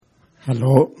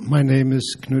Hello, my name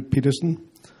is Knut Petersen.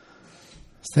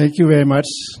 Thank you very much,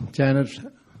 Janet,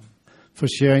 for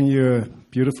sharing your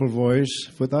beautiful voice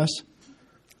with us.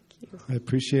 I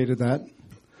appreciated that.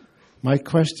 My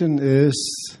question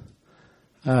is,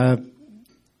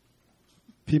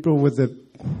 people with the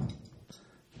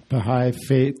Baha'i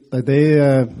faith, are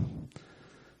they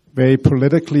very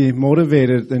politically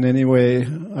motivated in any way?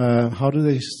 How do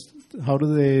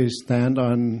they stand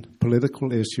on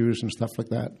political issues and stuff like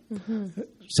that? Mm-hmm.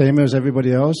 Same as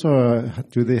everybody else, or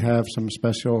do they have some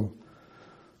special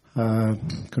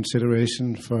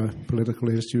consideration for political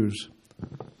issues?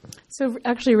 So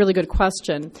actually a really good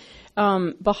question.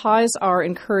 Baha'is are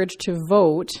encouraged to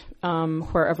vote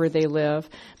wherever they live,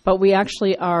 but we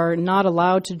actually are not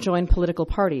allowed to join political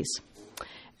parties.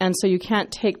 And so you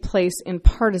can't take place in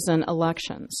partisan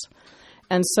elections.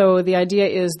 And so the idea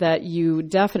is that you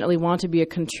definitely want to be a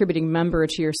contributing member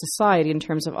to your society in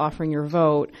terms of offering your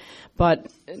vote, but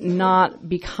not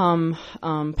become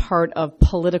part of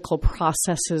political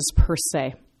processes per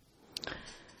se.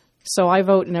 So I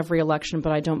vote in every election,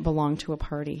 but I don't belong to a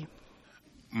party.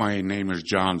 My name is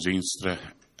John Zienstra.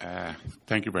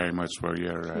 Thank you very much for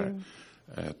your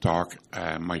talk.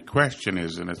 My question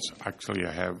is, and it's actually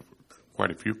I have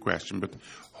quite a few questions, but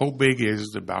how big is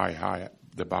the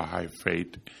Baha'i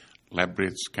faith,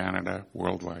 Lethbridge, Canada,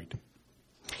 worldwide?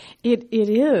 It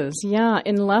is, yeah.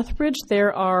 In Lethbridge,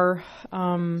 there are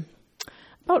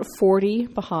about 40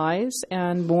 Baha'is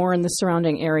and more in the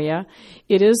surrounding area.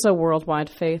 It is a worldwide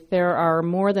faith. There are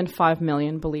more than 5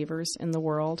 million believers in the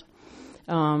world.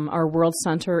 Our world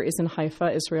center is in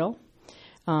Haifa, Israel.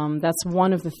 That's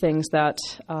one of the things that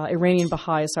Iranian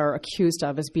Baha'is are accused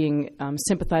of as being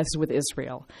sympathizers with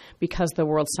Israel, because the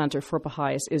World Center for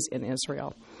Baha'is is in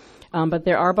Israel. But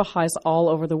there are Baha'is all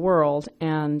over the world,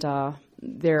 and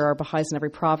there are Baha'is in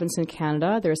every province in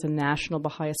Canada. There's a National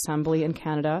Baha'i Assembly in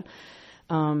Canada.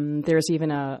 There's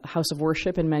even a house of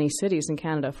worship in many cities in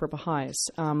Canada for Baha'is.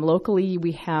 Locally,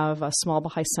 we have a small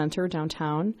Baha'i center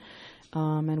downtown.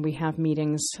 And we have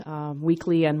meetings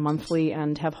weekly and monthly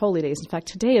and have holy days. In fact,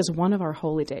 today is one of our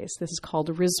holy days. This is called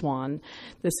Rizwan.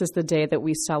 This is the day that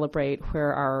we celebrate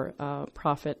where our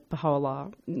prophet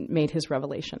Baha'u'llah made his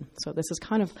revelation. So this is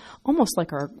kind of almost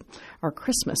like our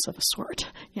Christmas of a sort.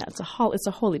 Yeah, it's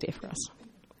a holy day for us.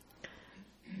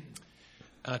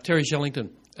 Terry Shellington,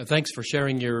 thanks for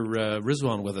sharing your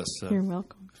Rizwan with us. You're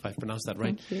welcome. If I pronounced that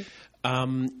right. Thank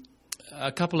you. A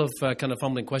couple of kind of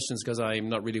fumbling questions because I'm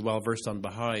not really well versed on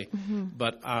Baha'i,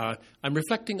 but I'm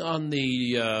reflecting on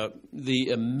the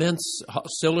immense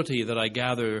hostility that I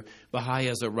gather Baha'i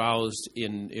has aroused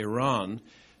in Iran,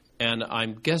 and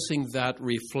I'm guessing that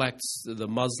reflects the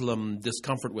Muslim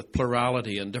discomfort with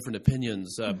plurality and different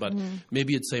opinions. But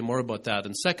maybe you'd say more about that.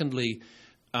 And secondly,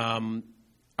 are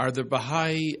there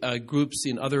Baha'i groups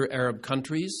in other Arab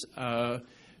countries?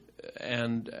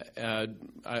 And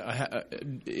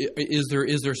is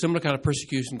there similar kind of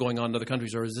persecution going on in other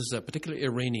countries, or is this a particularly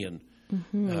Iranian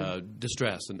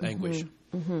distress and anguish?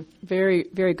 Very,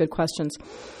 very good questions.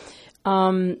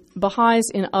 Baha'is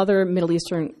in other Middle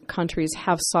Eastern countries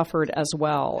have suffered as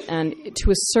well, and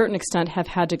to a certain extent have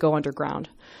had to go underground.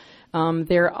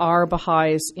 There are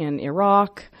Baha'is in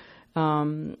Iraq.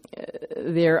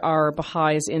 There are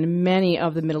Baha'is in many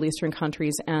of the Middle Eastern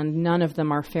countries, and none of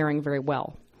them are faring very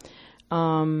well.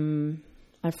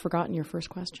 I've forgotten your first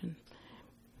question.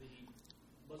 The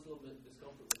Muslim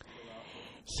discomfort.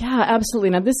 Yeah, absolutely.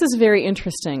 Now, this is very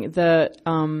interesting. The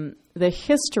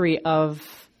history of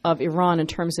Iran in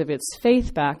terms of its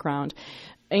faith background,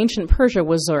 ancient Persia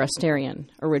was Zoroastrian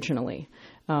originally.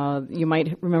 You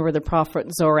might remember the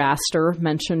prophet Zoroaster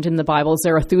mentioned in the Bible,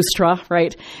 Zarathustra,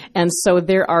 right? And so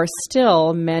there are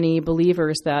still many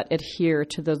believers that adhere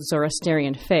to the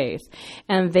Zoroastrian faith,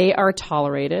 and they are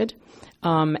tolerated,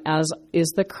 as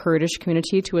is the Kurdish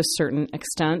community to a certain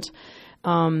extent.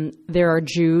 There are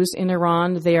Jews in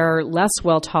Iran. They are less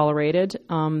well tolerated.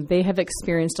 They have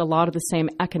experienced a lot of the same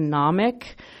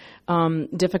economic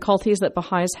difficulties that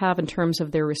Baha'is have in terms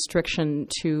of their restriction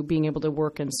to being able to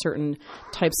work in certain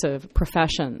types of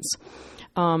professions.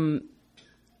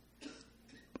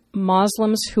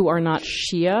 Muslims who are not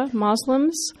Shia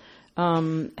Muslims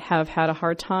have had a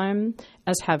hard time,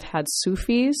 as have had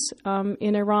Sufis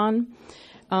in Iran.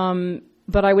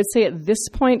 But I would say at this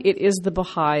point, it is the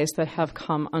Baha'is that have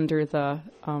come under the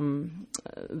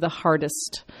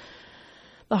hardest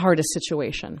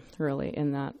situation, really,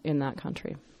 in that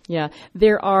country. Yeah,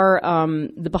 there are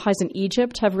the Baha'is in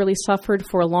Egypt have really suffered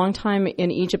for a long time.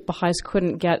 In Egypt, Baha'is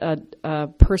couldn't get a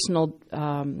personal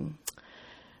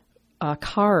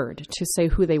card to say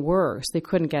who they were. So they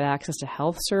couldn't get access to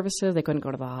health services. They couldn't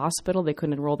go to the hospital. They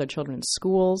couldn't enroll their children in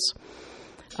schools.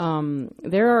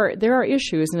 There are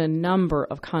issues in a number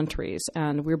of countries,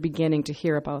 and we're beginning to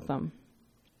hear about them.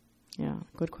 Yeah,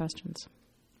 good questions.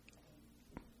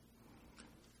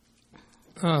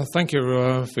 Thank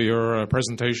you for your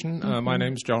presentation. My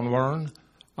name's John Warren.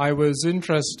 I was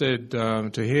interested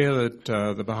to hear that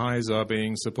the Baha'is are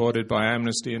being supported by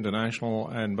Amnesty International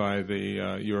and by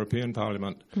the European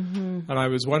Parliament. And I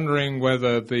was wondering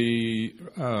whether the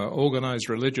organized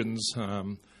religions,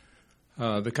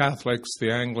 the Catholics,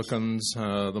 the Anglicans,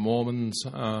 the Mormons,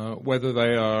 whether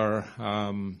they are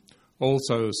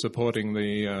also supporting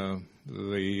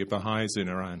the Baha'is in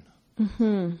Iran.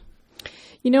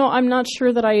 I'm not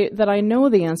sure that I know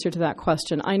the answer to that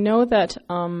question. I know that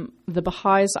the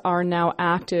Baha'is are now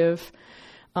active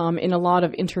in a lot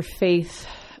of interfaith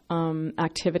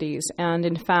activities. And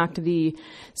in fact, the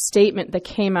statement that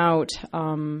came out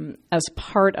as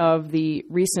part of the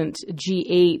recent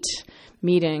G8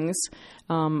 meetings,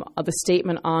 the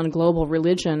statement on global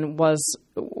religion was,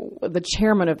 the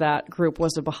chairman of that group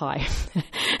was a Baha'i.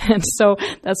 And so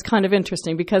that's kind of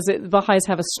interesting because Baha'is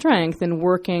have a strength in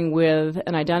working with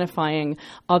and identifying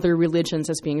other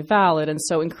religions as being valid. And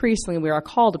so increasingly we are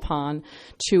called upon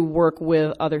to work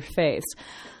with other faiths.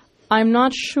 I'm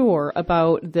not sure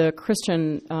about the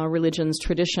Christian religion's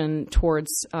tradition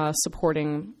towards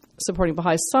supporting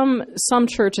Baha'is. Some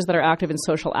churches that are active in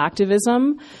social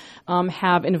activism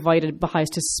have invited Baha'is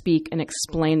to speak and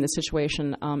explain the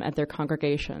situation at their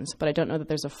congregations, but I don't know that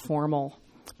there's a formal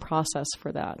process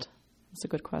for that. That's a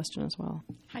good question as well.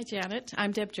 Hi, Janet.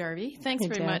 I'm Deb Jarvie. Thanks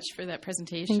very much for that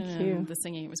presentation. Thank you. And the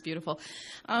singing. It was beautiful.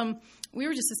 We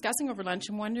were just discussing over lunch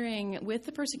and wondering, with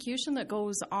the persecution that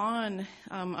goes on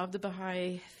of the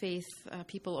Baha'i faith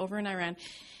people over in Iran,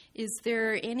 is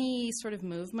there any sort of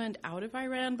movement out of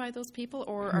Iran by those people,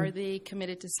 or are they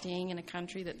committed to staying in a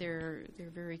country that they're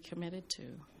very committed to?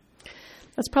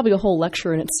 That's probably a whole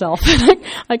lecture in itself.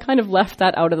 I kind of left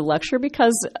that out of the lecture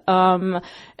because,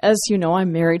 as you know,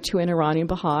 I'm married to an Iranian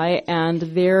Baha'i, and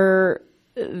there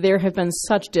have been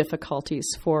such difficulties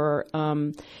for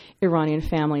Iranian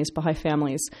families, Baha'i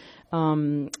families,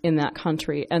 in that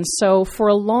country. And so for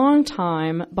a long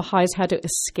time, Baha'is had to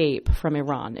escape from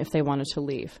Iran if they wanted to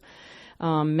leave.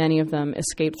 Many of them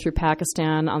escaped through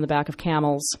Pakistan on the back of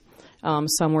camels.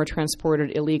 Some were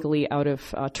transported illegally out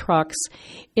of trucks.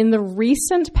 In the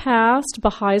recent past,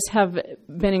 Baha'is have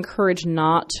been encouraged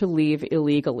not to leave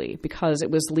illegally because it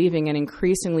was leaving an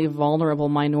increasingly vulnerable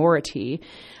minority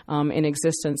in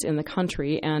existence in the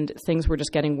country, and things were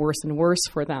just getting worse and worse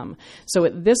for them. So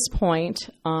at this point,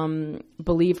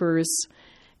 believers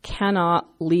cannot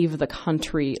leave the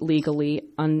country legally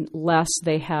unless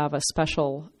they have a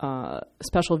special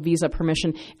visa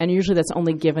permission, and usually that's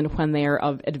only given when they are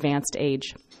of advanced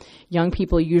age. Young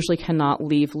people usually cannot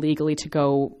leave legally to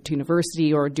go to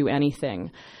university or do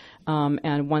anything,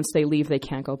 and once they leave, they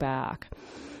can't go back.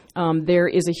 There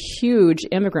is a huge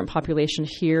immigrant population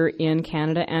here in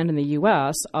Canada and in the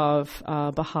U.S. of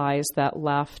Baha'is that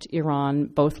left Iran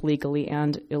both legally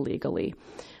and illegally.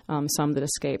 Some that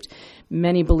escaped.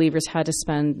 Many believers had to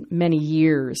spend many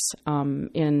years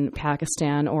in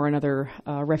Pakistan or another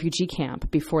refugee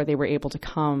camp before they were able to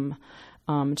come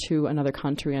to another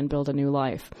country and build a new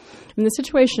life. And the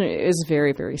situation is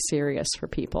very, very serious for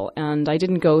people. And I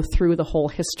didn't go through the whole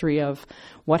history of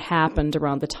what happened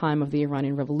around the time of the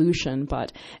Iranian Revolution,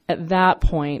 but at that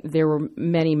point, there were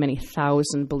many, many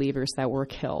thousand believers that were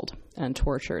killed and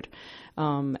tortured.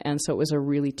 And so it was a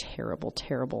really terrible,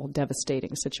 terrible,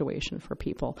 devastating situation for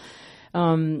people.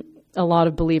 A lot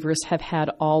of believers have had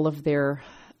all of their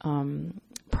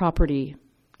property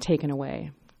taken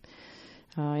away.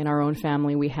 In our own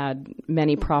family, we had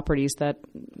many properties that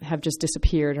have just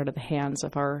disappeared out of the hands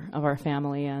of our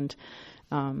family, and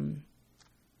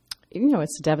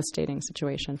it's a devastating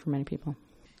situation for many people.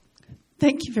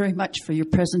 Thank you very much for your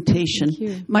presentation. Thank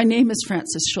you. My name is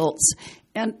Frances Schultz,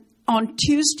 and on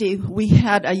Tuesday, we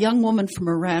had a young woman from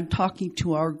Iran talking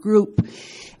to our group,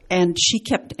 and she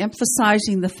kept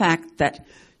emphasizing the fact that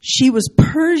she was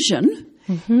Persian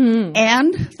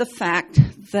and the fact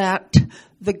that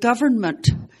the government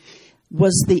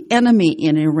was the enemy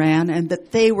in Iran and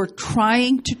that they were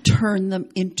trying to turn them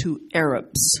into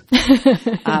Arabs.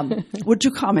 Would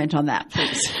you comment on that,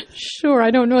 please? Sure.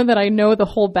 I don't know that I know the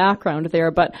whole background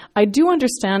there, but I do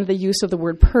understand the use of the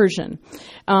word Persian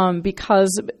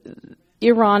because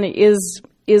Iran is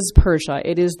Persia.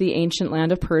 It is the ancient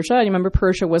land of Persia. And remember,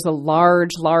 Persia was a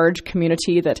large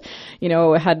community that,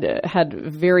 had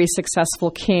very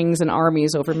successful kings and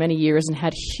armies over many years and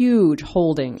had huge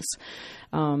holdings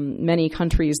Many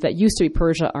countries that used to be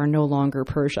Persia are no longer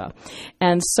Persia.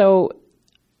 And so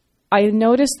I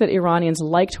noticed that Iranians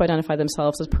like to identify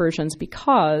themselves as Persians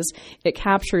because it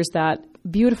captures that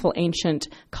beautiful ancient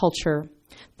culture,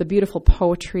 the beautiful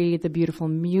poetry, the beautiful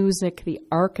music, the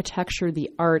architecture, the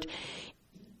art.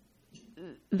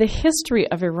 The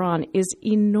history of Iran is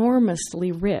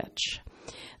enormously rich.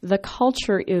 The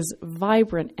culture is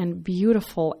vibrant and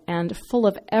beautiful and full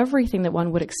of everything that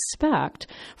one would expect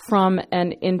from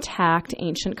an intact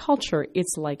ancient culture.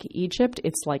 It's like Egypt,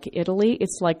 it's like Italy,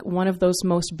 it's like one of those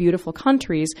most beautiful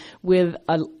countries with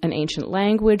an ancient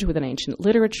language, with an ancient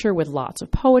literature, with lots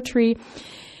of poetry.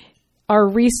 Our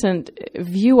recent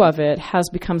view of it has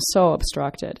become so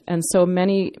obstructed, and so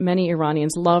many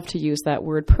Iranians love to use that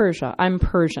word Persia. I'm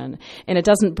Persian, and it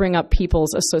doesn't bring up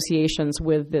people's associations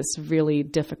with this really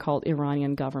difficult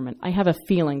Iranian government. I have a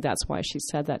feeling that's why she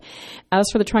said that. As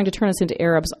for the trying to turn us into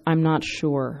Arabs, I'm not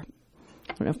sure.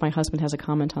 I don't know if my husband has a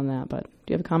comment on that, but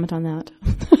do you have a comment on that?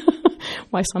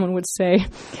 Why someone would say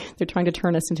they're trying to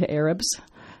turn us into Arabs?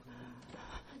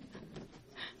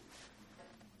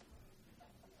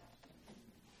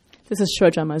 This is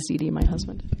Shoja Mazidi, my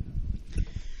husband.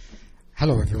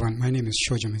 Hello, everyone. My name is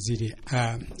Shoja Mazidi.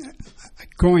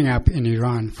 Growing up in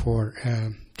Iran for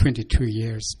 22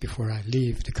 years before I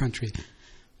leave the country,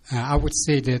 I would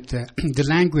say that the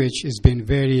language has been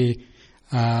very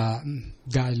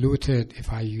diluted, if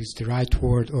I use the right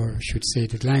word, or should say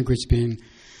the language been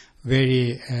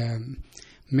very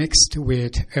mixed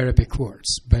with Arabic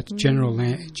words. But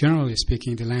generally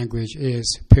speaking, the language is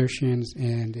Persian,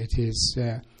 and it is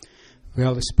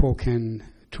well spoken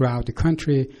throughout the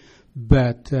country,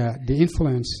 but the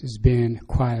influence has been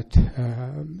quite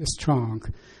strong,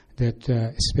 that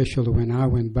especially when I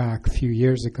went back a few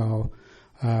years ago,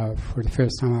 for the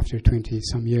first time after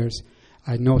 20-some years,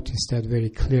 I noticed that very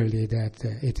clearly that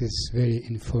it is very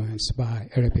influenced by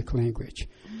Arabic language.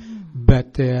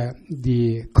 But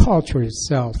the culture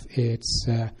itself, it's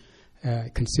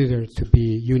considered to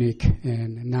be unique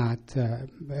and not,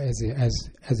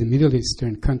 as a Middle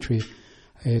Eastern country,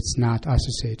 it's not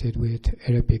associated with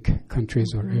Arabic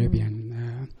countries or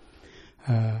Arabian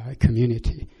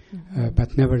community.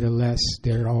 But nevertheless,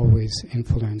 they're always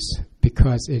influenced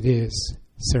because it is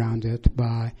surrounded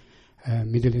by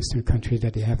Middle Eastern country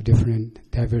that they have different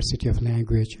diversity of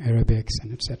language, Arabics,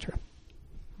 and etc.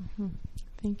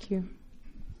 Thank you.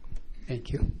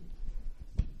 Thank you.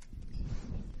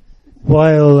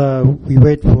 While we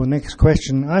wait for the next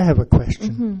question, I have a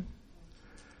question.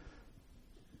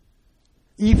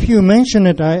 If you mention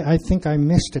it, I think I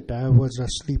missed it. I was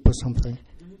asleep or something.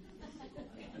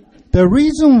 The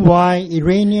reason why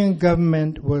Iranian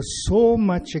government was so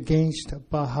much against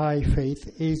Baha'i faith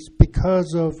is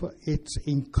because of its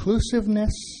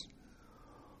inclusiveness.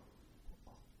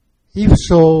 If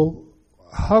so,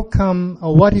 how come,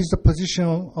 or what is the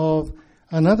position of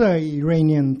another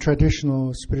Iranian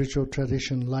traditional spiritual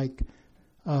tradition like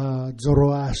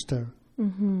Zoroaster?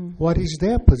 What is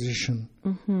their position?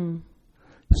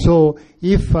 So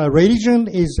if a religion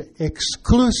is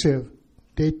exclusive,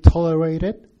 they tolerate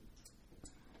it.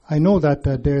 I know that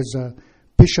there's a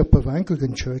bishop of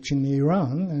Anglican Church in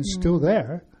Iran and still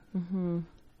there.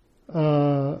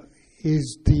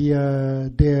 Is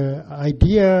their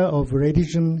idea of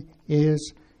religion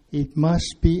is it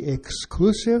must be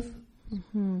exclusive,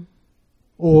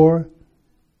 or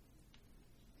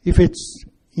if it's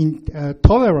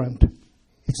tolerant,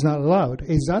 it's not allowed.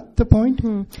 Is that the point?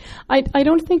 I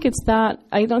don't think it's that.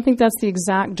 I don't think that's the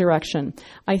exact direction.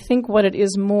 I think what it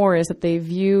is more is that they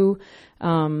view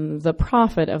the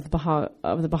prophet of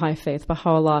the Baha'i faith,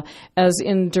 Baha'u'llah, as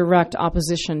in direct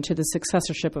opposition to the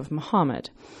successorship of Muhammad.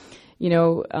 You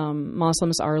know,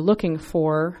 Muslims are looking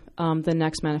for the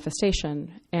next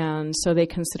manifestation, and so they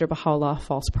consider Baha'u'llah a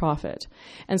false prophet.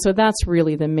 And so that's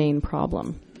really the main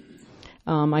problem.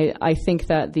 I think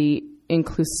that the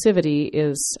inclusivity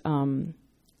is,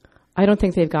 I don't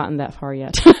think they've gotten that far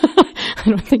yet.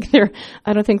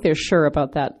 I don't think they're sure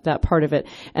about that part of it.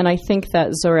 And I think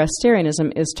that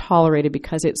Zoroastrianism is tolerated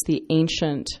because it's the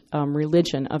ancient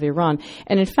religion of Iran.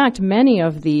 And in fact, many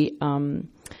of the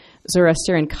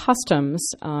Zoroastrian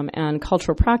customs and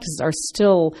cultural practices are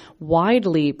still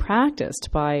widely practiced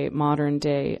by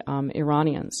modern-day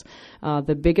Iranians.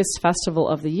 The biggest festival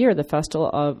of the year, the festival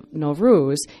of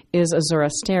Nowruz, is a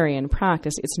Zoroastrian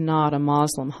practice. It's not a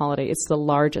Muslim holiday. It's the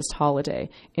largest holiday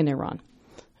in Iran.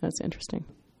 That's interesting.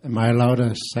 Am I allowed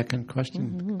a second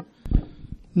question?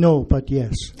 No, but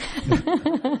yes.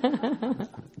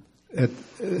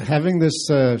 Having this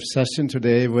session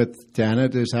today with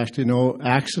Janet is actually no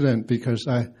accident, because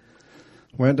I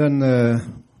went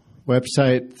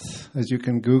website that you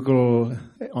can Google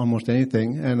almost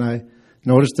anything, and I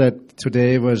noticed that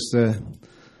today was the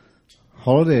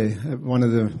holiday, one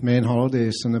of the main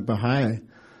holidays in the Baha'i.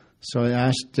 So I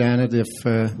asked Janet if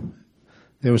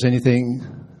there was anything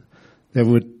that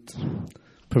would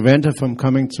prevent her from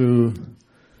coming to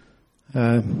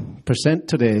present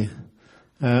today.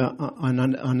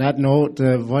 On that note,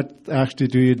 what actually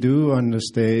do you do on this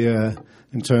day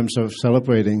in terms of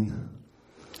celebrating?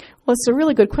 Well, it's a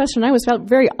really good question. I was felt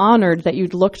very honored that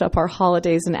you'd looked up our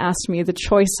holidays and asked me the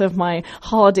choice of my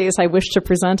holidays I wish to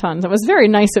present on. That was very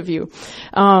nice of you.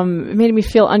 It made me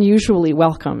feel unusually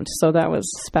welcomed, so that was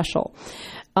special.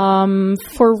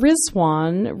 For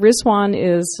Rizwan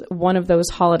is one of those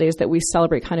holidays that we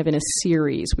celebrate kind of in a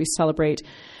series. We celebrate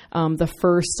the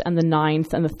 1st and the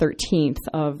 9th and the 13th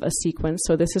of a sequence.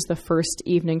 So this is the first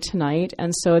evening tonight,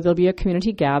 and so there'll be a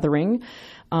community gathering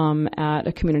at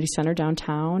a community center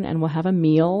downtown, and we'll have a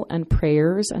meal and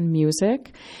prayers and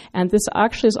music. And this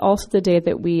actually is also the day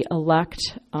that we elect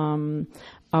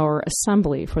our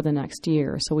assembly for the next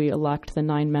year. So we elect the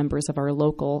 9 members of our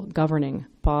local governing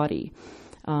body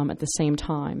at the same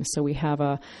time. So we have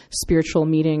a spiritual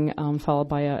meeting followed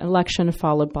by an election,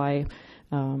 followed by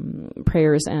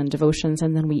prayers and devotions,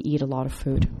 and then we eat a lot of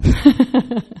food.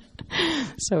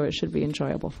 So it should be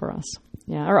enjoyable for us.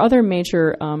 Yeah, our other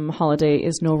major holiday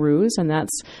is Nowruz, and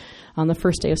that's on the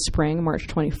first day of spring, March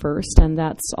 21st, and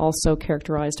that's also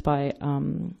characterized by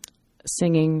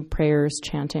singing, prayers,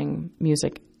 chanting,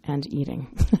 music, and eating.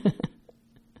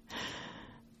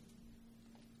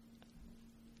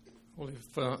 Well,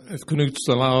 if Knut's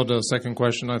allowed a second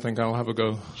question, I think I'll have a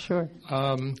go. Sure.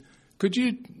 Could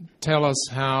you tell us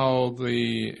how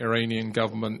the Iranian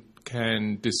government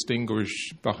can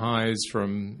distinguish Baha'is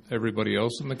from everybody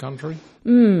else in the country?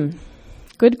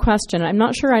 Good question. I'm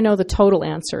not sure I know the total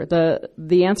answer.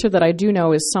 The answer that I do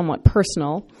know is somewhat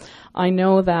personal. I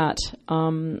know that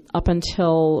up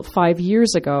until 5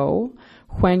 years ago,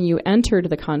 when you entered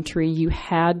the country, you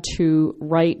had to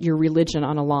write your religion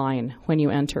on a line when you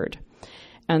entered.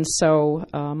 And so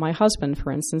my husband,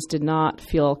 for instance, did not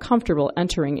feel comfortable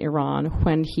entering Iran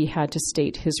when he had to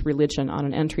state his religion on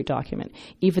an entry document,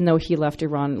 even though he left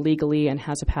Iran legally and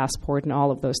has a passport and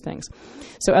all of those things.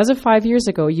 So as of 5 years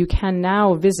ago, you can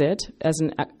now visit as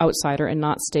an outsider and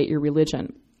not state your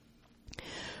religion.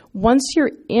 Once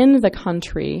you're in the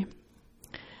country,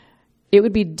 it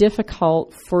would be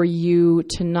difficult for you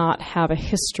to not have a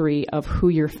history of who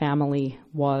your family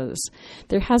was.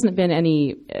 There hasn't been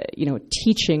any,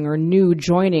 teaching or new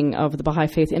joining of the Baha'i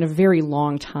faith in a very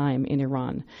long time in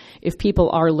Iran. If people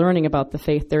are learning about the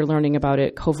faith, they're learning about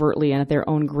it covertly and at their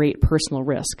own great personal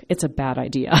risk. It's a bad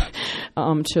idea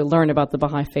to learn about the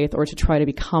Baha'i faith or to try to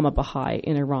become a Baha'i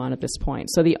in Iran at this point.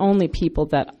 So the only people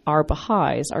that are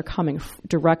Baha'is are coming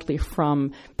directly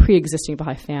from pre-existing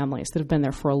Baha'i families that have been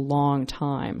there for a long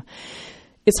time.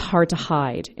 It's hard to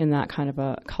hide in that kind of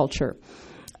a culture.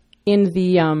 In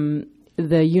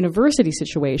the university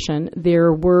situation,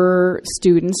 there were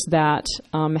students that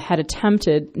had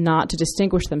attempted not to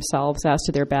distinguish themselves as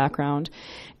to their background,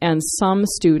 and some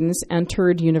students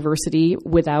entered university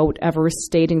without ever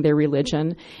stating their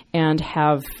religion and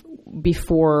have,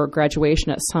 before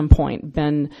graduation at some point,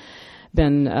 been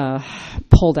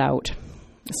pulled out.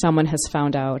 Someone has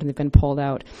found out and they've been pulled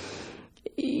out.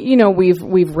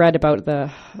 We've read about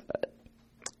the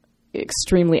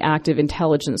extremely active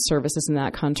intelligence services in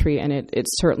that country, and it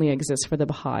certainly exists for the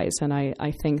Baha'is. And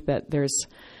I think that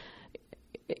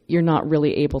you're not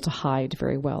really able to hide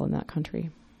very well in that country.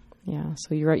 Yeah,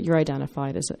 so you're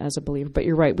identified as a believer, but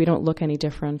you're right. We don't look any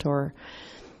different or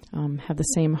have the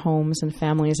same homes and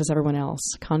families as everyone else,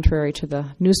 contrary to the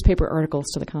newspaper articles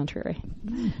to the contrary.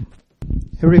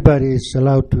 Everybody is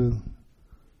allowed to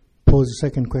pose a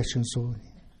second question, so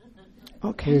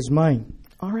okay. Here's mine.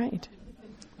 All right.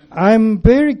 I'm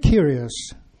very curious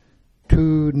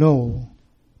to know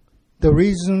the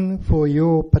reason for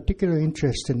your particular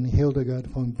interest in Hildegard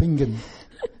von Bingen.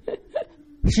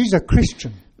 She's a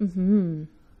Christian. Mm-hmm.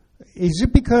 Is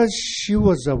it because she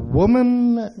was a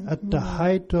woman at the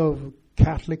height of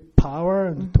Catholic power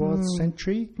in the 12th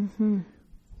century,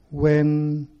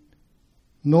 when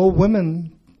no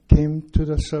women came to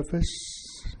the surface,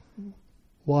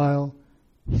 while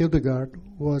Hildegard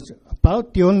was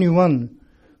about the only one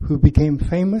who became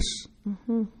famous,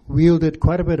 wielded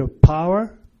quite a bit of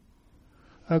power?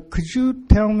 Could you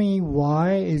tell me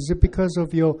why? Is it because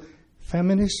of your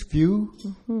feminist view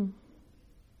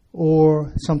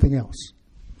or something else?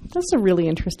 That's a really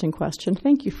interesting question.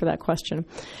 Thank you for that question.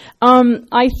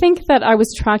 I think that I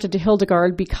was attracted to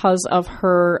Hildegard because of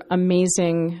her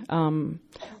amazing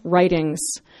writings,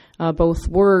 both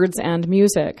words and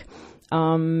music.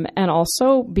 And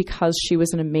also because she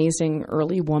was an amazing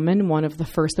early woman, one of the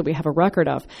first that we have a record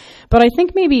of. But I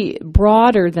think maybe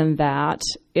broader than that,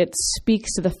 it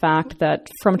speaks to the fact that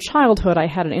from childhood I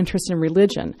had an interest in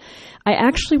religion. I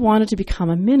actually wanted to become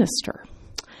a minister.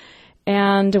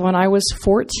 And when I was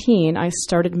 14, I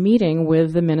started meeting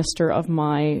with the minister of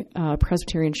my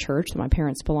Presbyterian church that my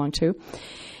parents belonged to,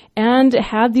 and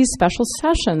had these special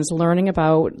sessions learning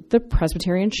about the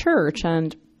Presbyterian church.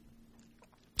 And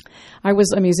I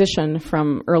was a musician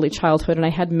from early childhood, and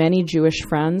I had many Jewish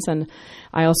friends, and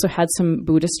I also had some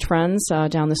Buddhist friends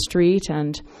down the street,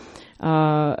 and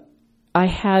I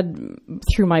had,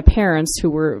 through my parents who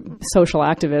were social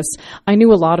activists, I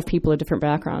knew a lot of people of different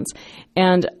backgrounds,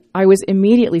 and I was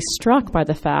immediately struck by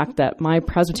the fact that my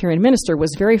Presbyterian minister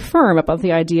was very firm about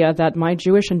the idea that my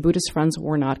Jewish and Buddhist friends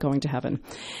were not going to heaven.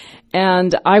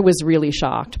 And I was really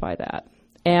shocked by that.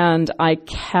 And I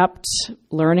kept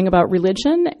learning about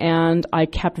religion, and I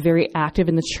kept very active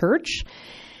in the church,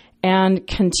 and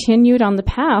continued on the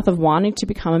path of wanting to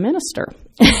become a minister.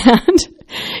 And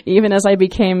even as I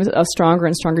became a stronger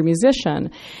and stronger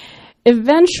musician,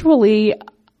 eventually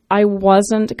I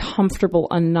wasn't comfortable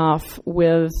enough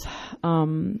with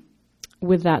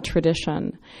that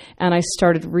tradition, and I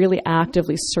started really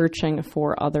actively searching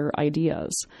for other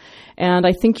ideas. And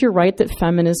I think you're right that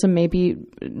feminism maybe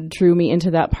drew me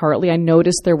into that partly. I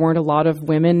noticed there weren't a lot of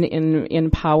women in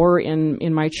power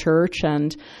in my church,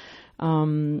 and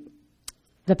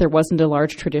that there wasn't a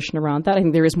large tradition around that. I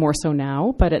think there is more so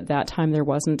now, but at that time there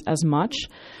wasn't as much.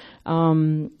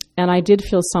 And I did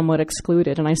feel somewhat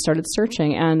excluded, and I started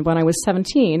searching. And when I was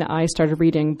 17, I started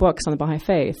reading books on the Baha'i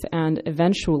faith. And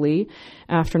eventually,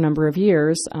 after a number of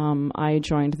years, I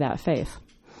joined that faith.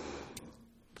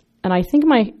 And I think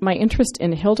my interest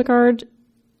in Hildegard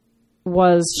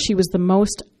was she was the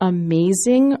most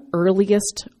amazing,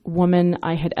 earliest woman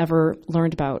I had ever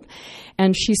learned about.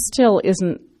 And she still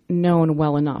isn't known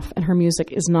well enough, and her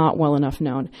music is not well enough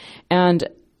known. And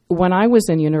when I was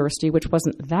in university, which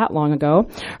wasn't that long ago,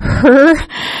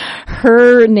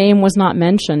 her name was not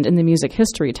mentioned in the music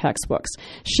history textbooks.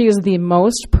 She is the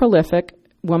most prolific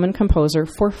woman composer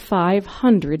for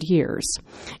 500 years.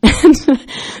 And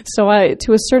so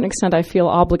to a certain extent, I feel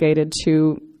obligated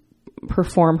to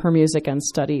perform her music and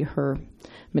study her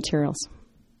materials.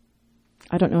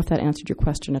 I don't know if that answered your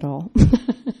question at all.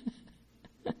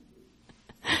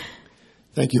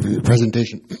 Thank you for the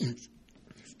presentation.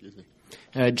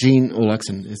 Gene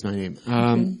Olekson is my name.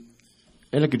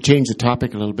 I'd like to change the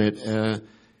topic a little bit.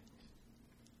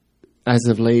 As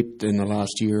of late, in the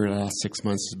last 6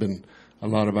 months, there's been a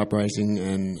lot of uprising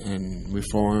and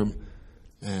reform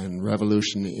and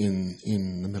revolution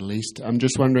in the Middle East. I'm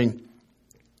just wondering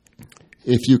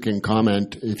if you can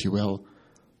comment, if you will.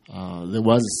 There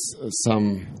was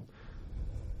some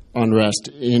unrest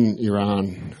in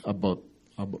Iran about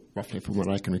roughly, from what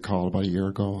I can recall, about a year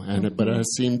ago, but it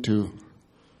has seemed to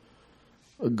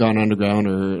gone underground,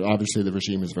 or obviously the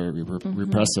regime is very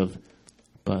repressive.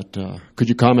 But could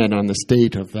you comment on the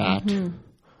state of that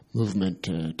movement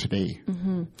today?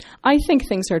 I think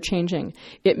things are changing.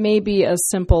 It may be as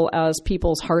simple as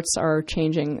people's hearts are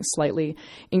changing slightly.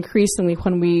 Increasingly,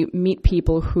 when we meet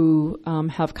people who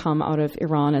have come out of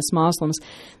Iran as Muslims,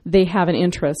 they have an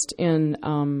interest in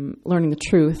learning the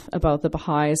truth about the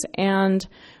Baha'is, and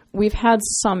we've had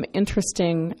some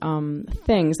interesting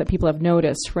things that people have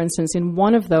noticed. For instance, in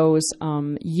one of those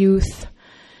youth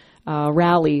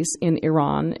rallies in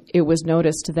Iran, it was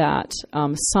noticed that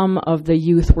some of the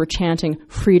youth were chanting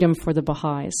 "Freedom for the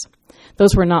Baha'is."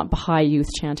 Those were not Baha'i youth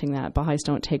chanting that. Baha'is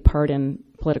don't take part in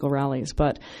political rallies,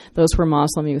 but those were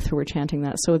Muslim youth who were chanting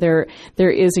that. So there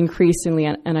is increasingly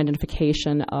an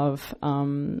identification of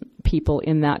people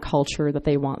in that culture that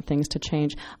they want things to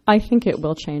change. I think it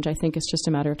will change. I think it's just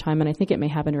a matter of time, and I think it may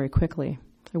happen very quickly.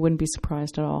 I wouldn't be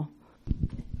surprised at all.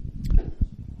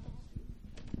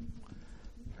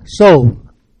 So,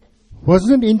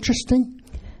 wasn't it interesting?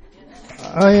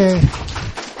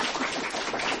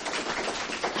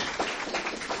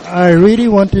 I really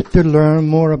wanted to learn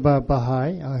more about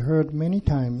Baha'i. I heard many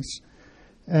times,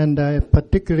 and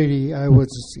particularly I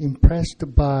was impressed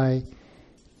by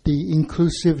the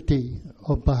inclusivity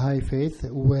of Baha'i faith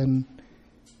when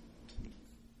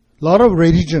a lot of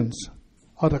religions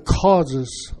are the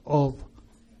causes of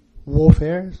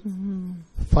warfare,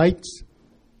 fights,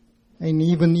 and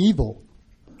even evil.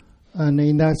 And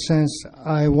in that sense,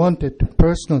 I wanted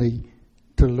personally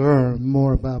to learn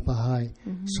more about Baha'i.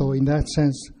 So in that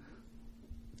sense,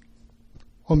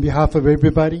 on behalf of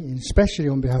everybody, and especially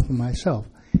on behalf of myself,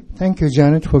 Thank you,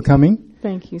 Janet, for coming.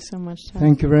 Thank you so much, Tom.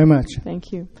 Thank you very much.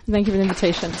 Thank you. Thank you for the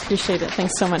invitation. Appreciate it.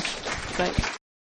 Thanks so much. Bye.